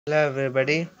Hello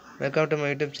everybody, welcome to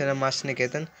my YouTube channel Master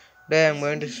Niketan. Today I am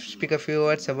going to speak a few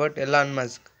words about Elon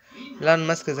Musk. Elon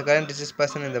Musk is the current richest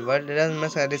person in the world. Elon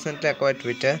Musk has recently acquired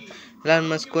Twitter. Elon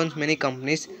Musk owns many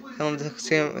companies. Some of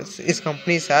his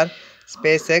companies are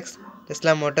SpaceX,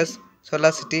 Tesla Motors,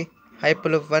 SolarCity,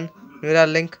 Hyperloop One,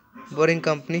 Neuralink, Boring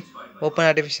Company, Open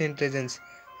Artificial Intelligence.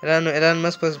 Elon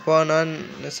Musk was born on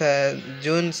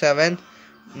June 7,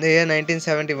 the year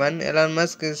 1971. Elon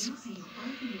Musk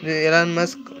Elon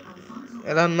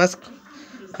Musk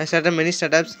has started many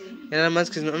startups. Elon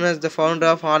Musk is known as the founder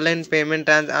of online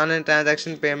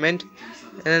transaction payment.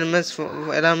 Elon Musk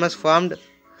formed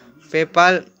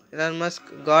PayPal. Elon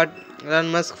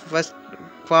Musk first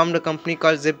formed a company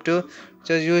called Zip2, which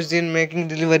was used in making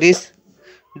deliveries.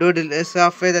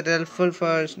 Software that helpful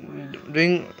for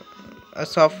doing a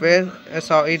software.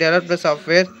 He developed a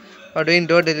software for doing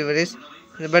door deliveries,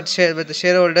 but the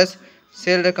shareholders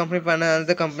sold the company for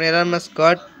another company. Elon Musk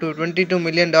got to $22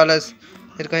 million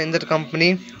in that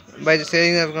company by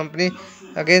selling the company.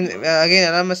 Again,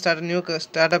 Elon Musk started a new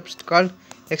startup called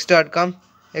X.com.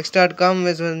 X.com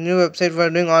is a new website for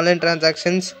doing online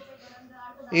transactions.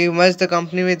 He merged the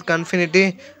company with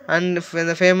Confinity, and when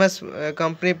the famous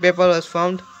company PayPal was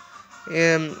formed,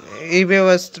 eBay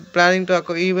was planning to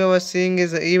acquire.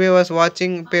 eBay was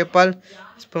watching PayPal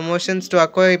promotions to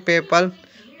acquire PayPal,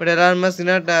 but Elon Musk did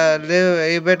not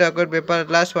leave eBay to acquire PayPal. At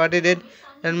last, what he did,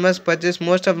 Elon Musk purchased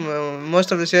most of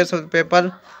the shares of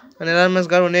PayPal, and Elon Musk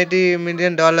got $180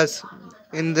 million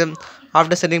in the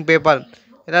after selling PayPal.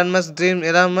 Elon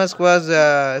Musk was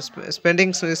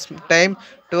spending his time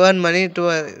to earn money to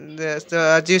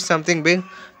achieve something big.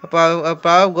 A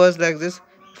power goes like this: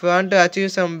 if you want to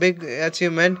achieve some big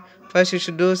achievement, first you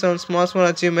should do some small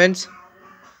achievements.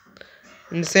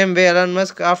 In the same way, Elon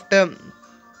Musk, after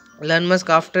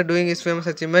doing his famous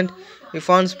achievement, he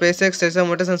found SpaceX, Tesla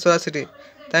Motors, and SolarCity.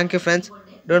 Thank you, friends.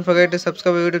 Don't forget to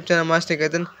subscribe to our YouTube channel Master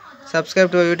Niketan.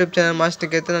 Subscribe to our YouTube channel Master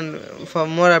Niketan and for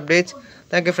more updates.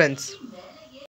 Thank you, friends.